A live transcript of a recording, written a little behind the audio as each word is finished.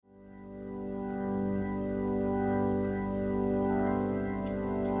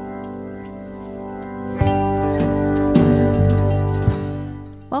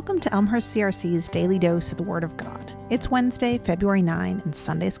Welcome to Elmhurst CRC's Daily Dose of the Word of God. It's Wednesday, February 9, and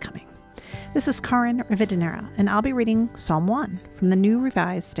Sunday's coming. This is Karin Rivadeneira, and I'll be reading Psalm 1 from the New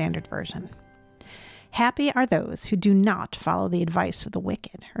Revised Standard Version. Happy are those who do not follow the advice of the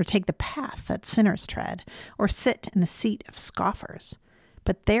wicked, or take the path that sinners tread, or sit in the seat of scoffers.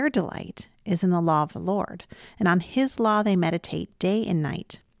 But their delight is in the law of the Lord, and on his law they meditate day and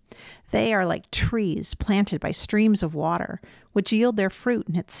night. They are like trees planted by streams of water, which yield their fruit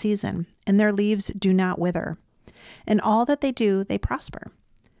in its season, and their leaves do not wither. In all that they do, they prosper.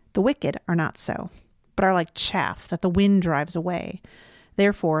 The wicked are not so, but are like chaff that the wind drives away.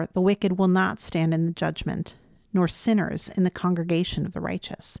 Therefore, the wicked will not stand in the judgment, nor sinners in the congregation of the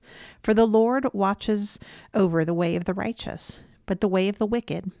righteous. For the Lord watches over the way of the righteous, but the way of the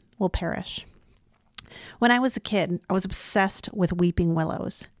wicked will perish. When I was a kid, I was obsessed with weeping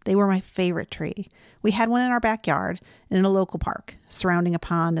willows. They were my favorite tree. We had one in our backyard and in a local park, surrounding a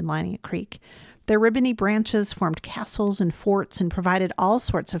pond and lining a creek. Their ribbony branches formed castles and forts and provided all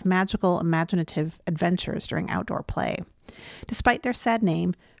sorts of magical, imaginative adventures during outdoor play. Despite their sad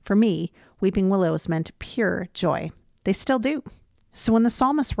name, for me, weeping willows meant pure joy. They still do. So when the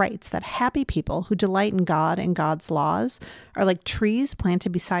psalmist writes that happy people who delight in God and God's laws are like trees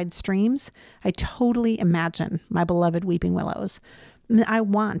planted beside streams, I totally imagine my beloved weeping willows. I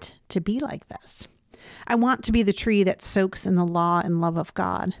want to be like this. I want to be the tree that soaks in the law and love of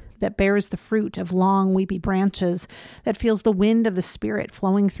God, that bears the fruit of long, weepy branches, that feels the wind of the Spirit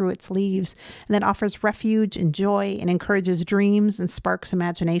flowing through its leaves, and that offers refuge and joy and encourages dreams and sparks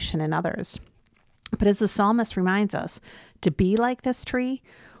imagination in others. But as the psalmist reminds us, to be like this tree,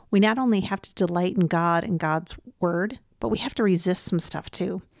 we not only have to delight in God and God's word, but we have to resist some stuff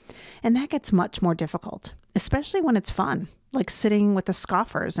too. And that gets much more difficult, especially when it's fun, like sitting with the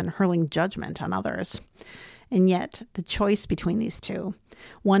scoffers and hurling judgment on others. And yet, the choice between these two,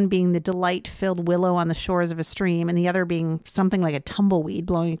 one being the delight-filled willow on the shores of a stream, and the other being something like a tumbleweed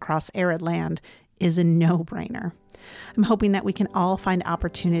blowing across arid land, is a no-brainer. I'm hoping that we can all find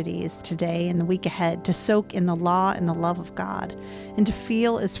opportunities today and the week ahead to soak in the law and the love of God, and to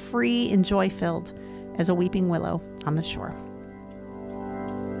feel as free and joy-filled as a weeping willow on the shore.